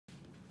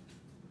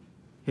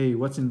Hey,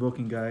 what's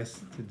invoking, guys?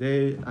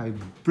 Today I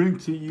bring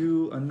to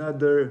you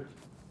another,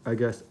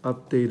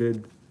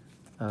 updated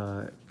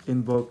uh,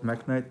 Invoke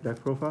Mekk Knight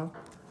deck profile.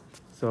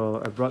 So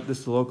I brought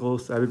this to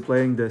locals. I've been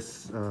playing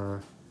this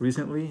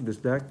recently, this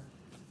deck,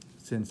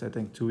 since I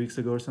think 2 weeks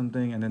ago or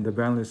something. And then the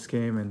ban list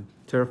came and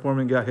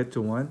terraforming got hit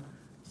to one.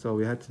 So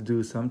we had to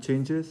do some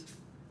changes.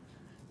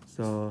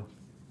 So,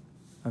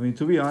 I mean,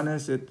 to be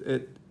honest,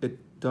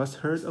 it does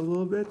hurt a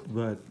little bit,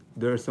 but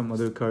there are some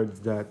other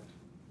cards that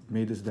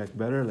made this deck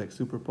better, like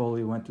Super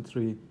Poly 1 to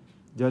 3,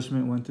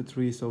 Judgment 1 to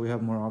 3, so we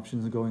have more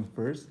options going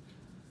first.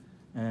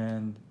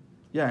 And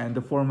yeah, and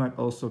the format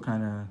also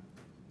kind of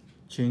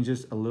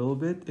changes a little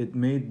bit. It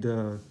made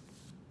the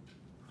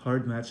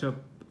hard matchup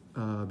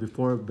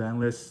before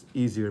banlist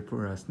easier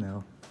for us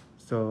now.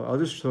 So I'll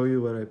just show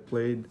you what I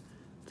played.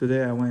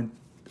 Today I went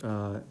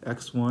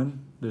X1.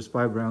 There's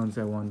 5 rounds.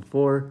 I won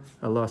 4.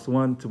 I lost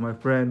 1 to my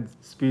friend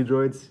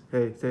Speedroids.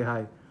 Hey, say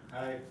hi.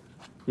 Hi.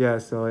 Yeah,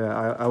 so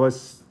yeah, I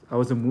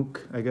was a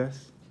mook, I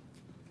guess.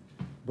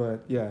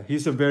 But yeah,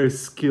 he's a very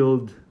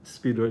skilled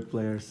speedroid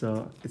player,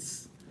 so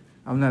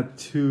I'm not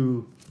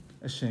too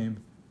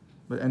ashamed.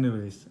 But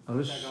anyways, I'll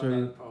just Check show out that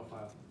you.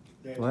 profile.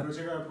 What? Go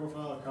check out our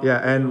profile. Yeah,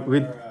 and we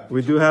our,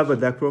 we do have a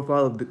deck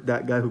profile of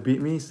that guy who beat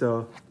me,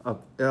 so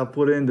I'll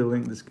put it in the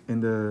link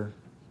in the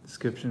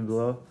description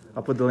below.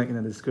 I'll put the link in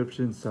the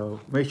description, so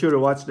make sure to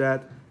watch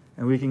that.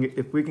 And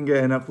if we can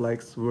get enough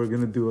likes, we're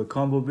gonna do a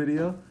combo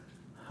video,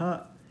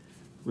 huh?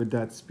 With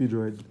that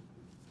speedroid,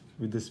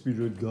 with the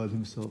speedroid god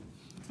himself.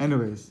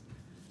 Anyways,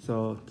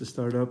 so to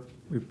start up,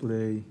 we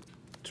play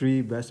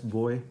 3 best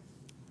boy,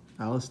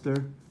 Alistair.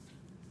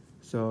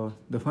 So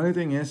the funny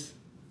thing is,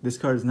 this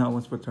card is not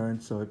once per turn.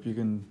 So if you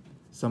can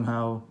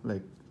somehow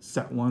like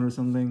set one or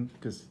something,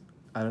 because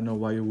I don't know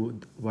why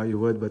you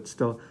would, but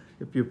still,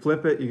 if you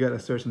flip it, you get a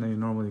search, and then you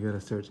normally get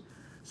a search.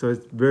 So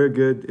it's very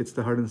good. It's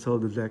the heart and soul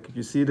of the deck. If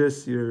you see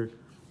this, you're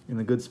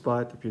in a good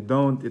spot. If you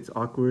don't, it's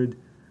awkward,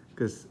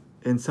 because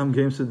in some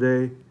games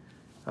today,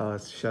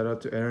 shout out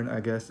to Aaron,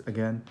 I guess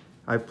again.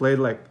 I played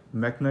like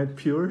Mekk Knight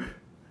pure,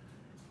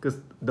 because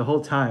the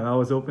whole time I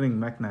was opening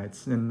Mekk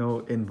Knights and no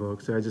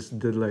Invoke, so I just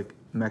did like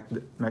Mekk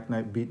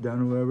Knight beatdown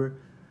or whatever.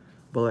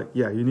 But like,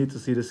 yeah, you need to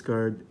see this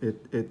card.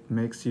 It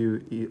makes you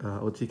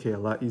OTK a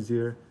lot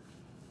easier.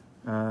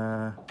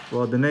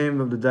 Well, the name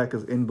of the deck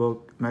is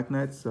Invoke Mekk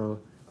Knight, so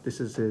this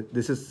is it.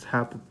 This is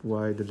half of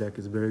why the deck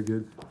is very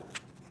good.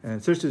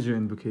 And search is your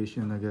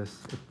invocation, I guess,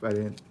 if I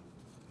didn't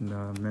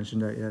mention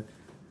that yet.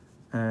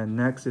 And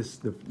next is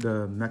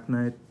the Mekk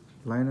Knight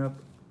lineup.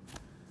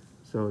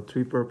 So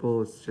 3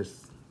 purple, it's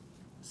just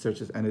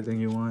searches anything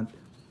you want.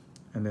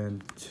 And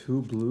then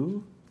 2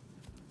 blue.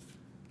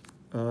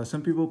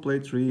 Some people play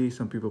 3,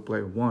 some people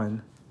play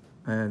 1.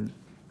 And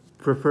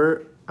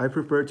I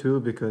prefer 2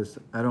 because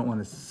I don't want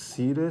to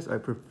see this. I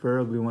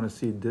preferably want to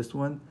see this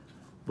one.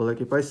 But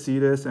like if I see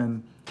this,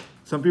 and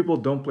some people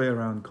don't play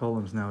around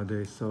columns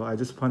nowadays, so I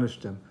just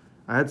punished them.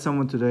 I had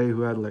someone today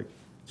who had like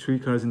 3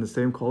 cards in the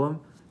same column,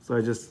 so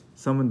I just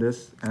summoned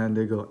this, and then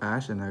they go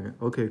Ash, and I go,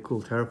 okay,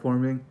 cool,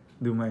 terraforming,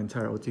 do my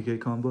entire OTK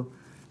combo.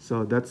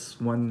 So that's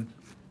one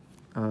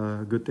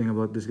good thing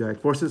about this guy.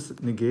 It forces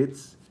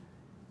negates,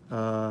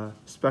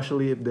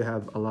 especially if they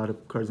have a lot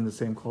of cards in the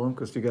same column,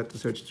 because you get to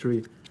search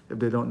 3 if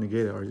they don't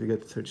negate it, or you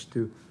get to search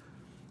 2.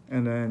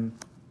 And then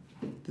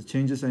the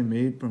changes I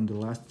made from the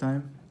last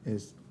time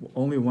is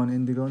only 1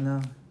 indigo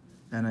now,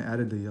 and I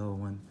added the yellow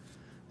one.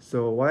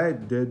 So why I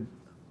did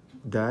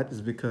that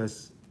is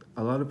because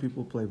a lot of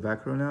people play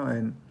back row now,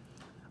 and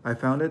I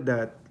found it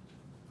that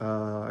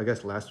I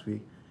guess last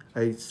week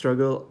I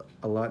struggle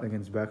a lot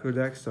against back row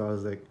decks, so I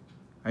was like,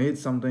 I need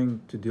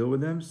something to deal with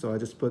them, so I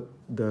just put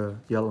the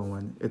yellow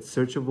one. It's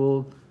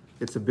searchable,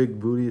 it's a big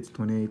booty, it's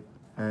 28,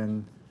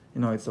 and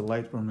it's a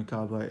light from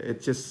Mikaba.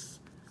 It just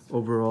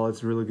overall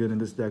it's really good in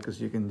this deck because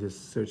you can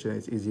just search it.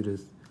 It's easy to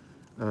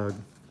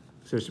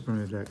search it from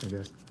your deck, I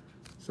guess.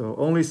 So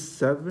only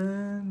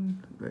 7,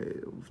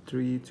 wait,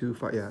 3, 2,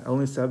 5, yeah,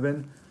 only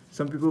 7.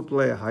 Some people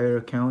play a higher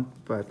account,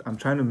 but I'm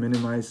trying to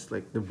minimize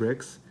like the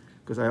bricks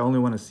because I only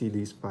want to see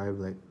these 5,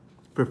 like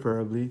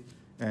preferably,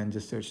 and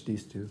just search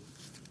these 2.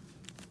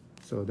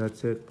 So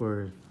that's it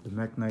for the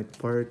Mekk Knight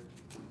part,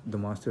 the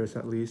monsters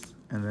at least,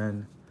 and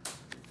then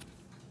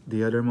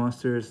the other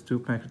monsters, 2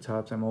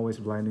 Pancratops. I'm always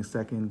blinding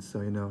seconds,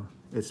 so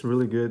it's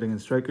really good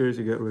against strikers.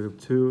 You get rid of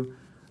 2.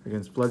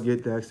 Against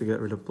floodgate decks, you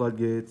get rid of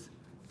floodgates.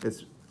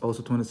 It's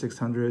also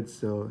 2600,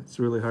 so it's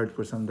really hard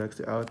for some decks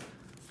to out.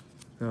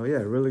 So yeah,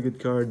 really good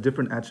card.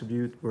 Different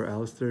attribute for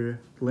Alistair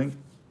Link.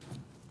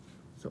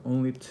 So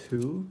only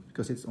 2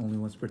 because it's only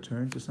once per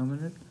turn to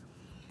summon it.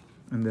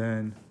 And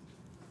then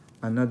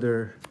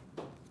another,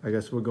 I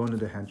guess we're going to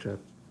the hand trap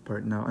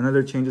part now.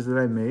 Another changes that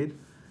I made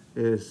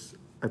is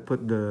I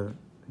put the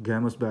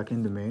Gammas back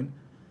in the main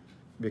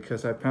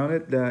because I found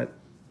it that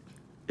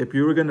if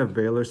you were gonna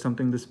Veil or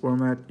something this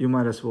format, you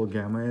might as well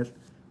Gamma it.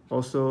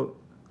 Also,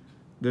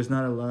 there's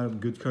not a lot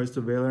of good cards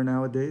to Veiler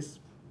nowadays.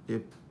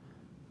 If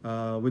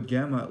with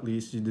Gamma at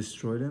least you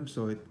destroy them,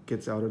 so it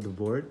gets out of the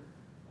board.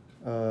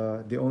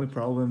 The only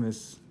problem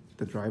is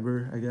the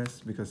driver, I guess,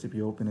 because if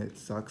you open it, it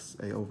sucks.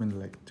 I opened it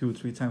like 2 or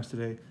 3 times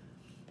today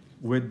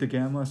with the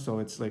gamma, so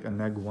it's like a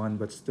neg 1,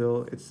 but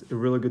still, it's a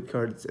really good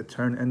card. It's a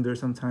turn ender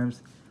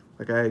sometimes.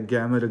 Like I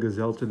gammed a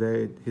Gazelle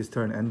today, his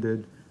turn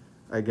ended.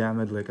 I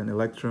gammed like an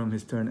Electrum,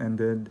 his turn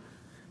ended.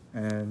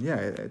 And yeah,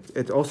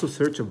 it's also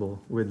searchable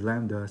with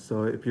Lambda.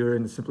 So if you're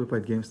in a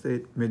simplified game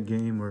state, mid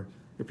game, or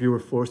if you were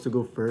forced to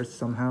go first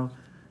somehow,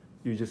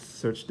 you just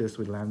search this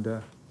with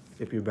Lambda.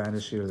 If you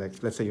banish your, like,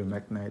 let's say your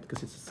Mekk Knight,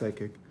 because it's a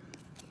psychic.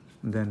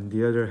 And then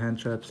the other hand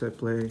traps I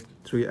play,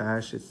 3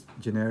 Ash, it's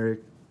generic,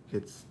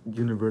 it's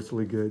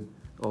universally good.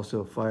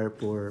 Also fire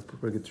for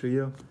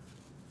Purgatorio.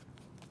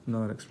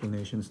 No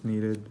explanations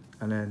needed.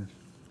 And then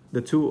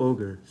the 2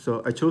 Ogre.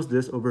 So I chose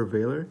this over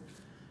Veiler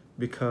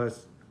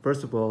because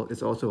first of all,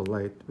 it's also a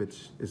light,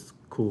 which is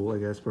cool, I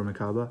guess, for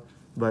Mikaba.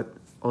 But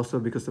also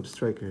because of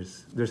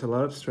strikers. There's a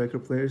lot of striker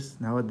players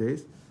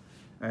nowadays,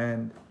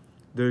 and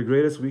their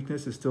greatest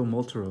weakness is still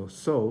Moltero.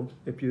 So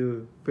if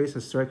you face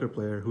a striker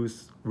player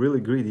who's really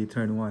greedy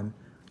turn 1,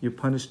 you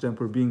punish them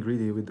for being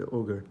greedy with the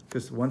Ogre.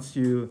 Because once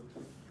you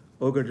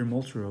Ogre their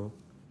Moltero,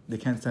 they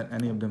can't send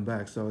any of them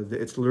back. So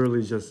it's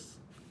literally just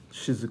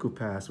Shizuku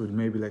Pass with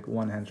maybe like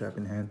 1 hand trap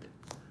in hand.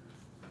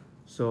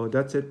 So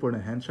that's it for the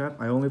hand trap.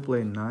 I only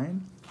play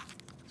 9.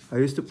 I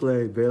used to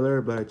play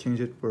Veiler, but I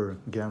changed it for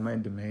Gamma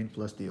in the main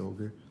plus the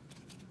Ogre.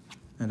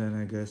 And then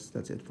I guess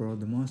that's it for all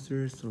the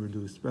monsters. So we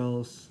do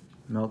spells,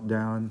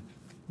 Meltdown.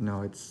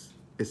 No, it's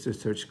a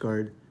search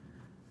card.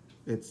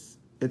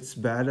 It's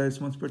bad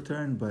as once per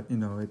turn, but you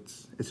know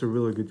it's a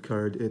really good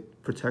card.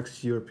 It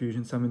protects your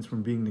fusion summons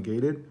from being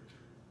negated.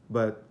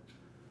 But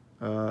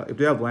if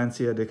they have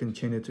Lancia, they can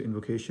chain it to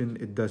invocation.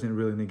 It doesn't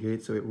really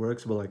negate, so it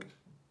works. But like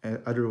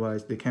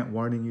otherwise, they can't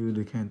warning you.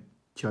 They can't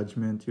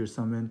judgment your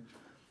summon.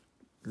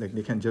 Like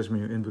they can't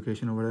judgment your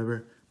invocation or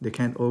whatever. They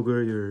can't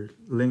ogre your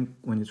link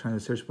when you're trying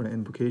to search for an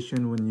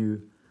invocation when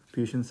you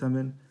fusion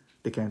summon.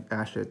 They can't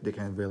ash it. They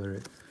can't veiler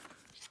it.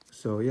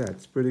 So yeah,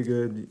 it's pretty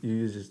good. You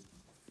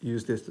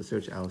use this to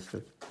search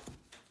Alistair.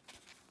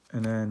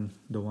 And then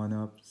the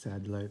 1-up,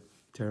 Sad Life,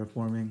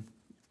 Terraforming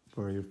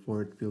for your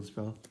 4th field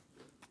spell.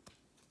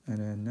 And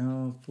then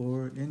now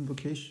for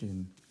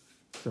Invocation.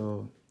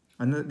 So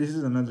this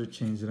is another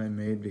change that I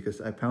made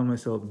because I found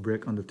myself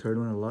brick on the 3rd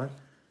one a lot.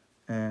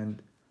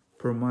 And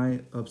per my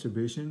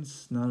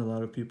observations, not a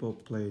lot of people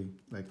play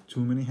like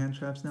too many hand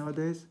traps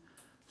nowadays.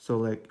 So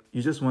like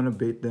you just want to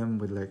bait them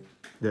with like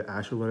the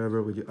Ash or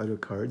whatever with your other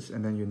cards,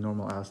 and then your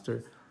normal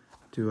Alistair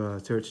to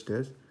search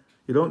this.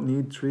 You don't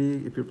need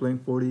 3 if you're playing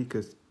 40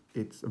 because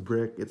it's a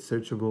brick, it's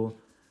searchable.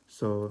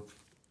 So,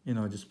 you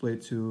know, just play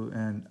 2.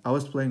 And I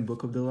was playing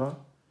Book of the Law,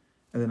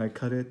 and then I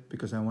cut it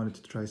because I wanted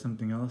to try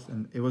something else,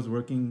 and it was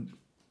working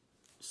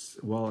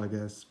well, I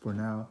guess, for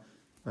now.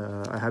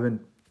 I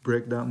haven't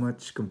bricked that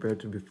much compared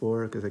to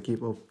before because I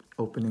keep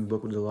opening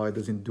Book of the Law. It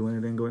doesn't do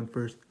anything going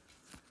first,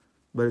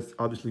 but it's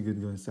obviously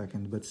good going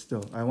second. But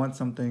still, I want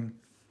something.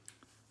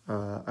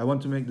 I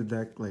want to make the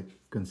deck like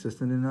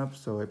consistent enough,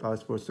 so if I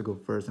was forced to go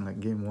first in like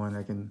game 1,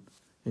 I can,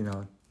 you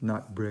know,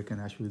 not brick and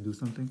actually do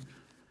something.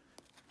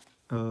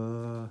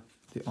 The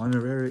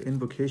honorary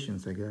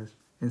invocations, I guess.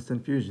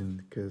 Instant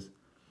fusion, because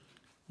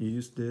you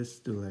use this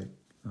to like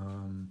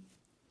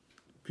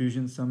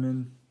fusion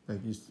summon. Like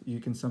you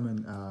can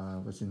summon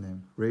what's his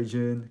name?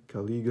 Rajin,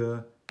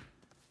 Kaliga,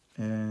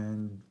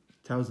 and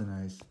Thousand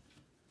Eyes.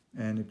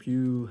 And if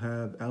you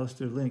have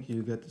Alistair Link,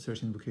 you get the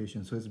search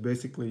invocation. So it's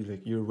basically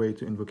like your way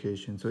to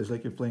invocation. So it's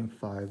like you're playing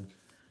 5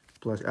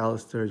 plus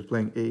Alistair, you're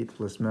playing 8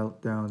 plus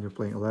Meltdown, you're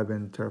playing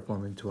 11,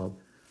 Terraforming 12.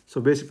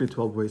 So basically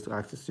 12 ways to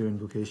access your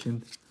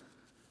invocation.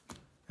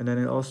 And then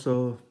it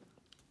also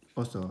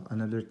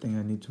another thing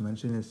I need to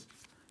mention is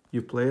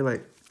you play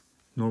like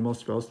normal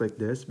spells like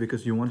this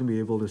because you want to be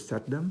able to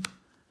set them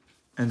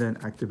and then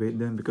activate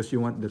them because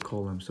you want the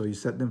column. So you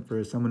set them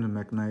first, summon a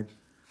Mekk Knight,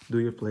 do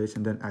your plays,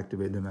 and then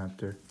activate them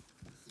after.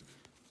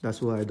 That's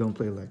why I don't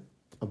play like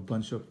a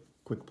bunch of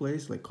quick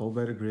plays like Call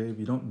by the Grave.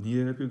 You don't need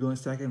it if you're going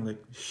second.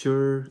 Like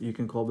sure, you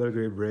can Call by the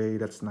Grave Ray,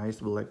 that's nice,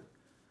 but like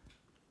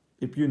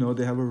if you know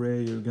they have a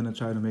Ray, you're gonna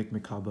try to make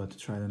Mikaba to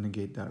try to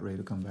negate that Ray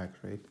to come back,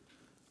 right?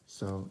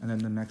 So, and then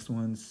the next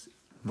one's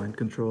Mind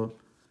Control.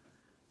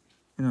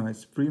 You know,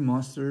 it's free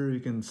monster, you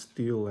can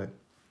steal like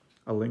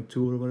a Link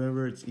 2 or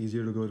whatever. It's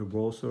easier to go to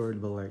Brawl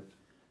Sword, but like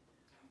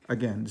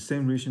again, the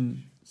same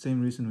reason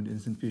with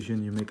Instant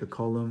Fusion. You make a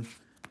column,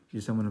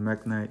 you summon a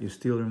Mekk Knight, you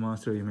steal your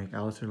monster, you make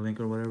Alistair Link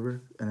or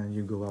whatever, and then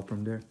you go up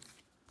from there.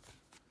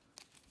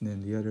 And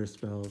then the other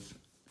spells,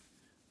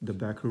 the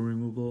back row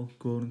removal,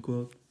 quote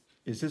unquote.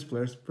 This is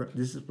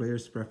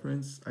player's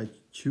preference. I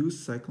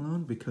choose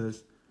Cyclone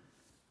because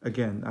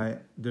again,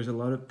 there's a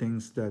lot of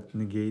things that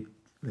negate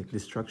like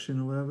destruction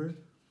or whatever.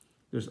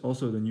 There's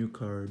also the new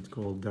card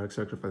called Dark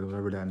Sacrifice,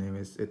 whatever that name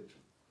is.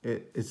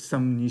 It's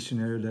some niche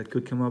scenario that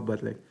could come up,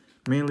 but like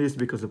mainly it's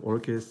because of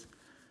Orcus.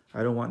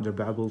 I don't want their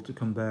Babel to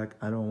come back.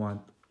 I don't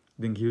want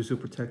Dingirsu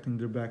protecting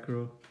their back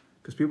row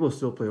because people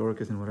still play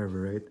Orcus and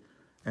whatever, right?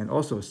 And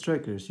also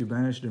strikers, you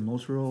banish their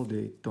multi-roll,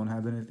 they don't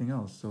have anything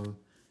else, so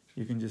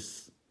you can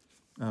just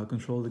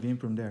control the game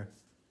from there.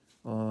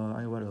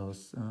 What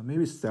else?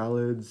 Maybe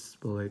salads,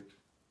 but like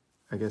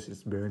I guess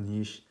it's very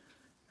niche.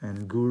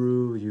 And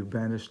Guru, you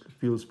banish the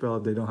field spell.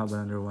 If they don't have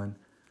another one,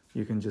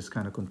 you can just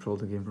kind of control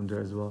the game from there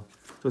as well.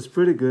 So it's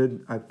pretty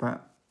good.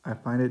 I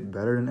find it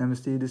better than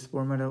MST this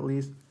format at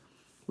least.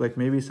 Like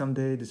maybe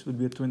someday this would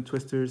be a Twin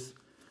Twisters,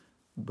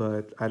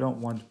 but I don't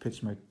want to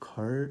pitch my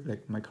card,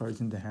 like my cards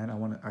in the hand. I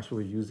want to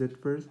actually use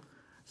it first.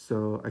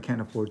 So I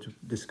can't afford to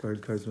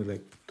discard cards with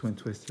like Twin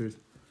Twisters.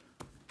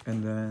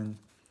 And then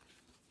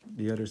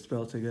the other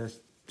spells, I guess,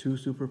 2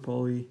 Super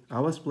Poly.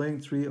 I was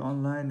playing 3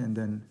 online and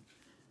then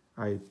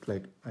I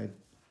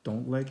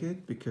don't like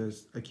it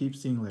because I keep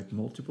seeing like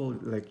multiple,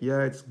 like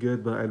yeah, it's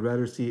good, but I'd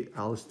rather see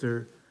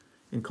Alistair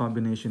in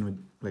combination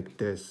with like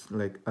this,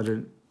 like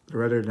other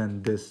rather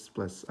than this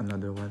plus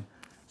another one.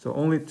 So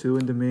only 2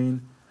 in the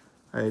main.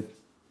 I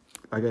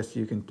I guess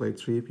you can play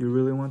 3 if you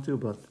really want to,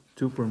 but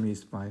 2 for me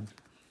is fine.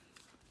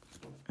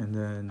 And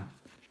then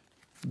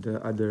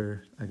the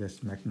other, I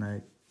guess, Mekk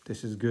Knight.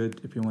 This is good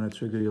if you want to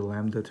trigger your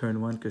Lambda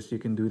turn 1 because you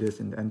can do this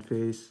in the end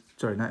phase.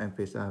 Sorry, not end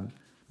phase.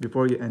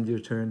 Before you end your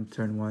turn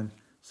 1,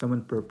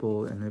 summon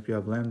purple, and if you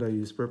have Lambda,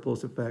 use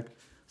purple's effect,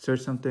 search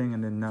something,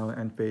 and then now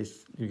end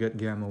phase, you get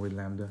Gamma with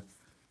Lambda.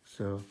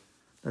 So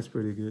that's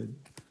pretty good.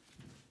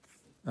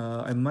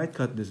 I might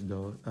cut this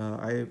though.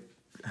 I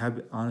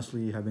have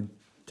honestly haven't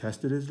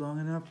tested this long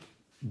enough,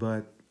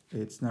 but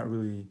it's not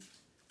really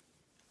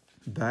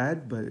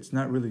bad, but it's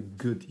not really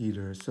good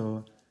either.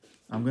 So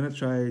I'm gonna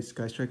try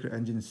Sky Striker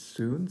Engine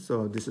soon.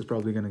 So this is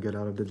probably gonna get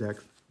out of the deck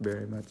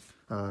very much,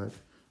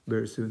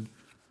 very soon.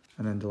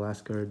 And then the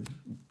last card,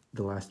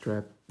 the last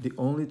trap, the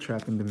only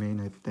trap in the main,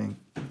 I think.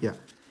 Yeah,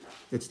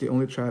 it's the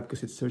only trap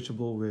because it's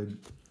searchable with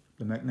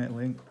the Mekk Knight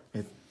Link.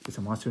 It's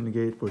a monster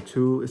negate for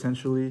 2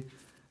 essentially,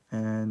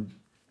 and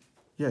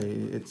yeah,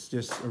 it's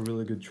just a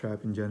really good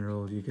trap in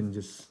general. You can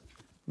just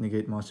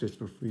negate monsters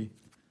for free.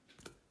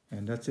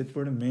 And that's it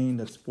for the main.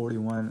 That's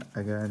 41.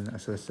 Again,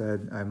 as I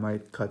said, I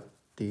might cut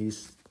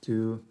these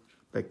 2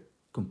 like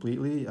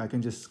completely. I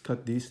can just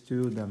cut these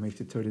 2. That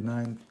makes it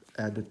 39.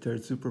 Add the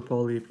 3rd Super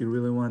Poly if you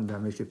really want.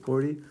 That makes it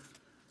 40.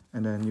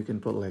 And then you can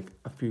put like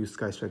a few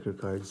Sky Striker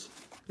cards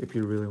if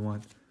you really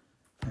want.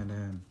 And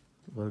then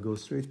we'll go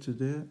straight to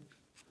the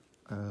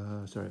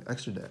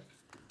extra deck.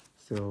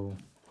 So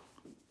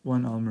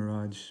 1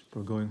 Almirage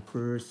for going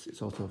first.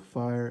 It's also a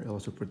fire. It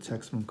also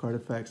protects from card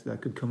effects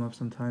that could come up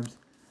sometimes.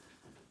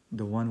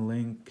 The 1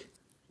 Link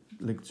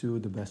 2,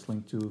 the best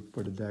Link 2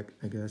 for the deck,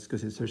 I guess,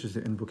 because it searches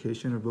the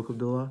Invocation or Book of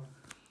the Law.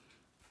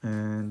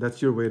 And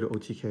that's your way to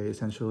OTK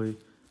essentially.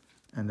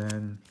 And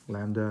then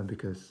Lambda,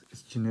 because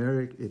it's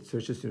generic, it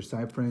searches your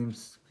side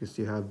frames because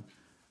you have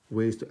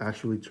ways to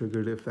actually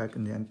trigger the effect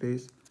in the end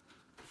phase.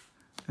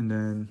 And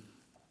then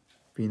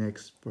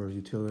Phoenix for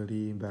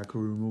utility,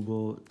 backrow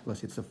removal,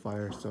 plus it's a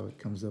fire, so it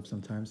comes up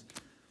sometimes.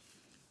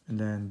 And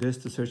then this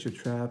to search your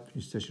trap,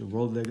 you search your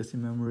World Legacy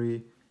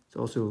Memory. It's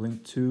also a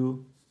Link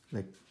 2,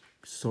 like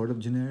sort of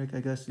generic,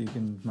 I guess. You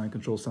can mind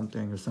control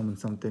something or summon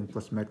something,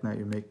 plus Mekk Knight,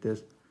 you make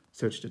this,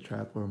 search the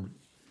trap or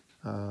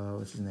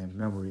what's his name,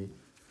 memory.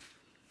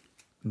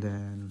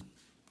 Then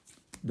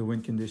the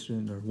win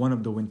condition, or one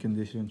of the win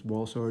conditions,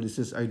 Wall Sword. This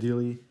is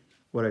ideally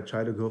what I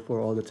try to go for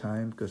all the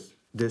time because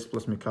this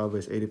plus Mikaba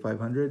is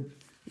 8,500,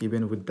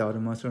 even without a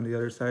monster on the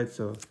other side.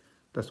 So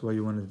that's what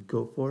you want to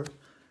go for.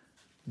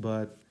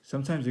 But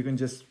sometimes you can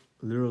just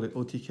literally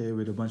OTK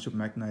with a bunch of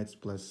Mekk Knights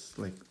plus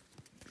like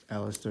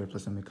Alistair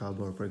plus a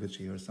Mikaba or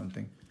Purgatory or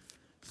something.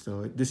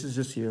 So this is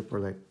just here for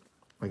like,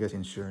 I guess,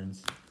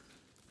 insurance.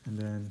 And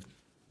then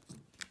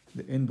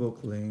the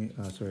Invoke lane,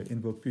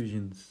 Invoke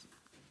Fusions.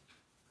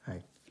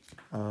 Hi.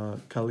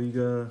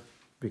 Kaliga,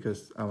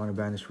 because I want to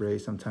banish Ray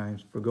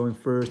sometimes. For going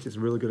first, it's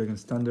really good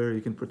against Thunder.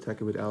 You can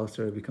protect it with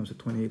Alistair. It becomes a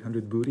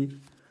 2,800 booty.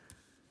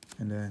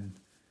 And then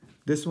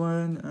this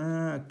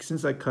one,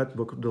 since I cut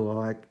Book of the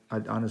Law,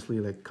 I'd honestly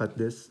like cut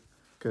this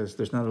because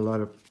there's not a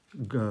lot of,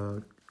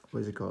 what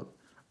is it called?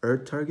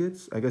 Earth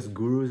targets. I guess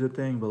Guru is a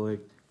thing, but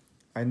like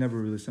I never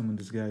really summoned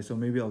this guy. So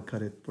maybe I'll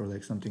cut it for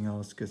like something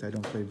else because I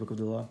don't play Book of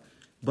the Law.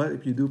 But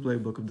if you do play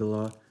Book of the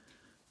Law,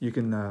 you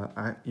can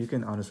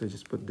honestly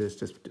just put this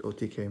just to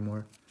OTK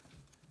more.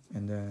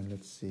 And then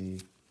let's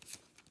see,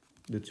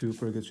 the 2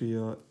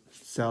 Purgatory,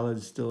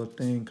 Salad's still a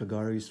thing,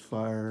 Kagari's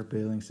fire,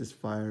 Baling's is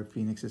fire,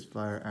 Phoenix is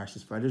fire, Ash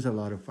is fire. There's a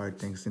lot of fire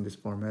things in this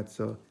format,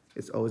 so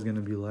it's always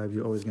gonna be live.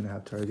 You're always gonna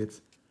have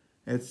targets.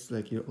 It's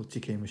like your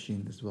OTK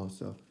machine as well.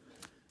 So,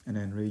 and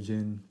then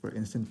Raging for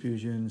instant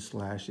fusion,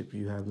 Slash if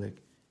you have like,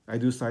 I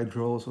do side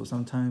draw, so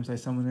sometimes I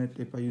summon it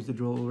if I use the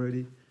draw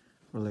already.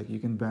 Or like you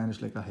can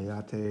banish like a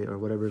Hayate or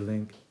whatever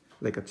Link,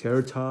 like a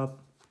Terror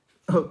Top,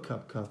 oh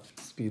cup,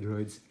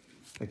 Speedroids.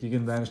 Like you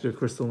can banish their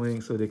Crystal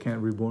Link so they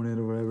can't reborn it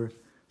or whatever.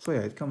 So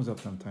yeah, it comes up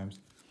sometimes.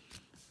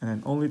 And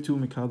then only 2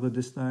 Mikaba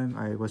this time.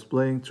 I was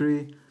playing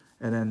 3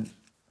 and then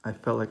I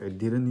felt like I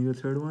didn't need a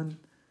 3rd one.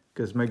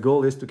 Because my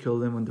goal is to kill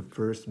them on the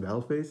first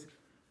battle phase.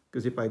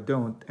 Because if I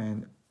don't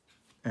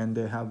and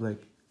they have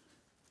like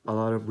a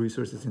lot of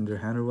resources in their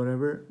hand or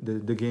whatever,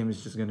 the game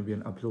is just going to be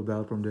an uphill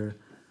battle from there.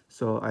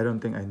 So I don't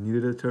think I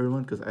needed a third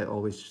one because I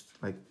always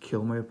like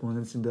kill my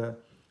opponents in the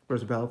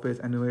first battle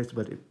phase anyways.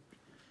 But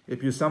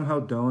if you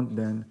somehow don't,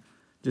 then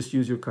just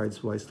use your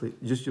cards wisely.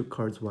 Just your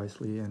cards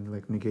wisely and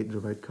like negate the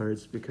right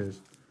cards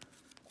because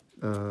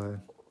uh,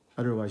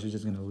 otherwise you're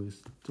just gonna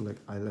lose to like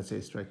let's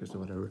say strikers or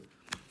whatever.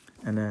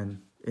 And then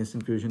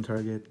instant fusion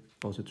target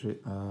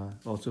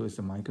also is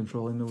a mind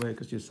control in a way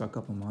because you suck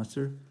up a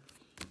monster.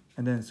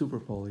 And then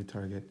super poly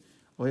target.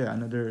 Oh yeah,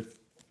 another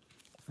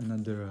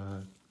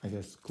I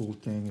guess cool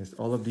thing is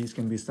all of these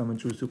can be summoned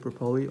through super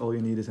poly. All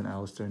you need is an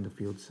Alistair in the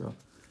field, so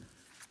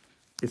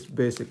it's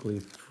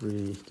basically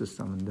free to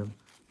summon them.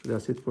 So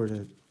that's it for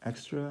the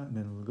extra, and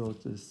then we'll go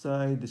to the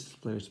side. This is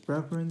player's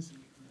preference,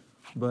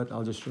 but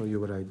I'll just show you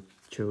what I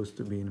chose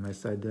to be in my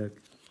side deck.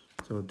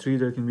 So 3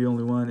 there can be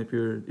only one if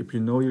you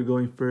know you're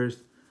going first,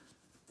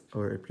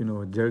 or if you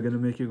know they're gonna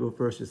make you go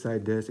first.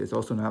 Decide this. It's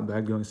also not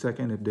bad going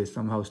second if they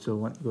somehow still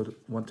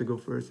want to go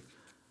first,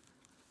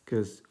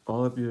 because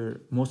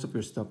most of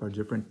your stuff are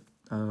different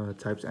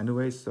types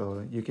anyways,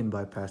 so you can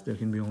bypass. There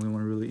can be only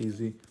one really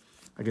easy.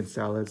 Against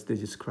salads, they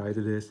just cry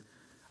to this.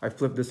 I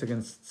flipped this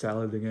against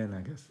salad again.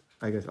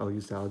 I guess I'll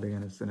use salad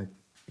again as an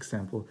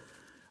example.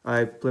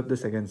 I flipped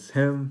this against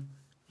him.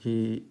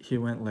 He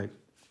went like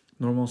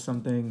normal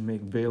something,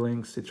 make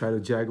Veilings, he tried to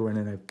Jaguar, and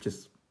then I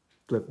just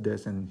flipped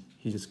this and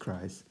he just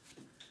cries.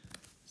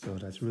 So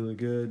that's really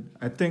good.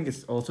 I think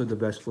it's also the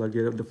best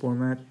floodgate of the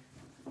format,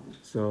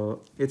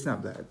 so it's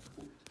not bad.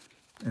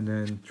 And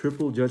then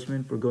triple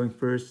judgment for going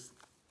first.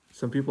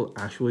 Some people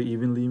actually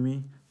even lead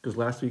me, because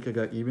last week I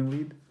got even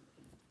lead.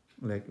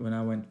 Like when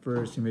I went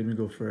first, he made me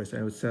go first.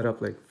 I would set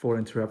up like 4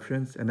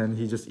 interruptions, and then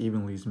he just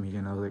even leads me,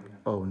 and I was like,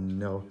 oh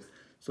no.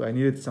 So I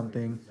needed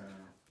something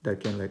that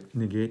can like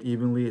negate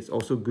evenly. It's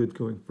also good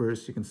going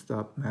first. You can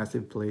stop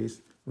massive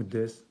plays with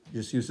this.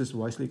 Just use this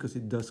wisely because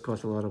it does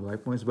cost a lot of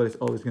life points, but it's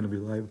always going to be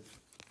live.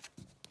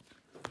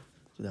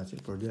 So that's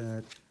it for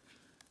that.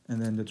 And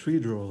then the 3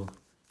 draw.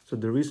 So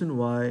the reason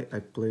why I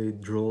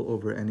played draw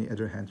over any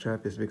other hand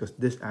trap is because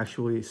this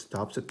actually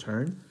stops a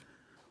turn,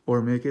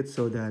 or make it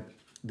so that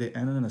they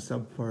end on a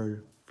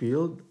subpar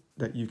field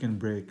that you can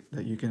break,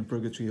 that you can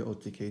Purgatory or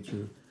OTK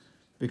through.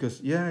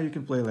 Because yeah, you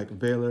can play like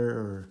Valor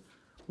or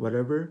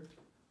whatever,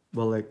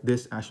 but like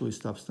this actually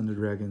stops Thunder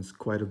Dragons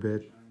quite a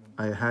bit.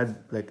 I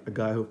had like a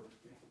guy who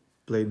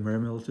played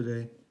Mermill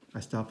today.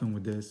 I stopped him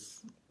with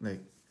this, like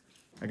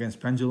against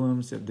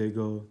Pendulums. If they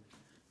go,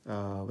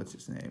 what's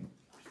his name?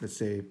 Let's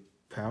say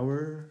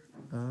Power,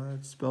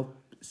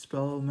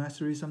 spell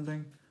mastery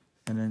something,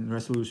 and then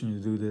Resolution. You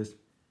do this.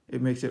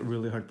 It makes it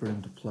really hard for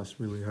him to plus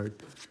really hard.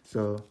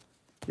 So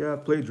yeah,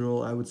 play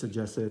Droll. I would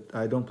suggest it.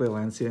 I don't play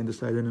Lancia in the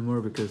side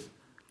anymore because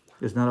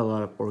there's not a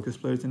lot of Orcus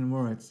players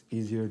anymore. It's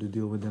easier to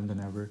deal with them than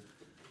ever.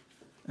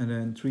 And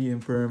then 3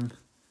 Infirm.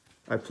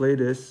 I play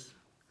this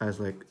as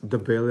like the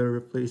Baylor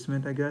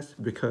replacement, I guess,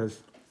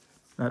 because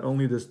not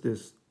only does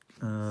this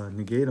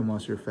negate a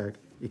monster effect,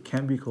 it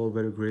can be called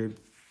by the grave,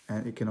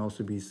 and it can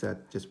also be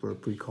set just for a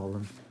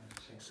pre-column.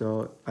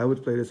 So I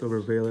would play this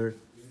over Baylor.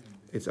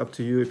 It's up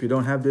to you. If you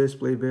don't have this,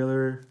 play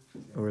Valor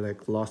or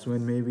like Lost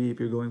Wind maybe if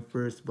you're going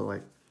first, but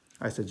like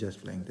I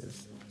suggest playing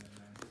this.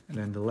 And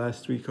then the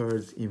last 3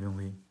 cards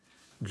evenly.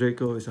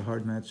 Draco is a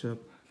hard matchup,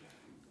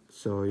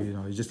 so you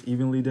know you just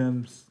evenly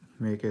them,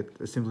 make it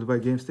a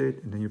simplified game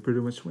state, and then you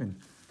pretty much win.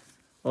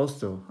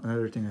 Also,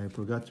 another thing I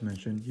forgot to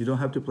mention, you don't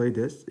have to play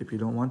this if you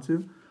don't want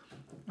to.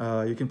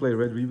 You can play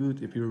Red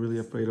Reboot if you're really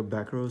afraid of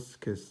back rows,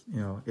 because you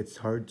know it's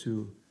hard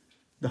to.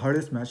 The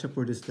hardest matchup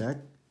for this deck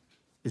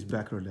is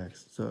back row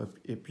decks. So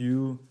if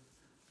you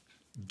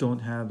don't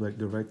have like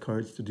the right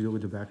cards to deal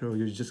with the back row,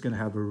 you're just gonna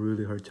have a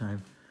really hard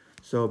time.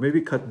 So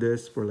maybe cut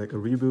this for like a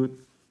reboot.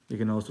 You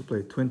can also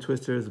play Twin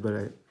Twisters,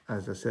 but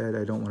as I said,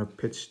 I don't want to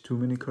pitch too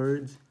many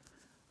cards.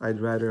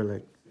 I'd rather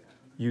like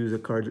use a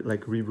card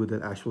like reboot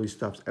that actually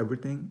stops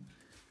everything.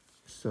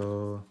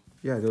 So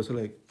yeah, those are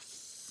like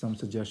some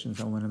suggestions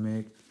I want to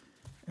make.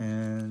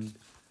 And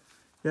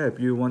yeah, if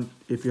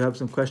you have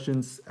some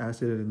questions,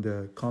 ask it in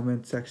the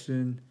comment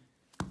section.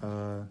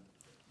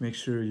 Make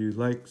sure you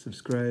like,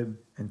 subscribe,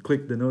 and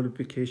click the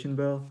notification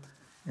bell.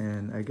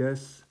 And I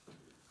guess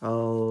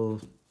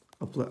I'll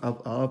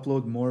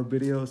upload more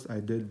videos. I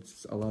did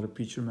a lot of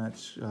feature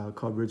match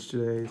coverage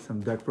today,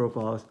 some deck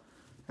profiles,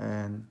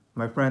 and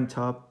my friend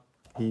Top,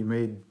 he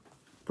made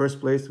first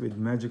place with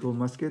Magical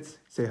Muskets.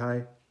 Say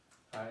hi.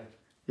 Hi.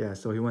 Yeah,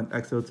 so he went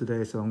XO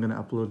today, so I'm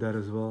gonna upload that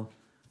as well.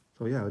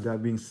 So yeah, with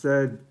that being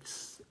said,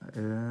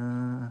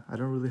 I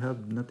don't really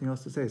have nothing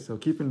else to say, so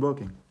keep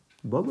invoking.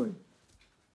 Bye bye.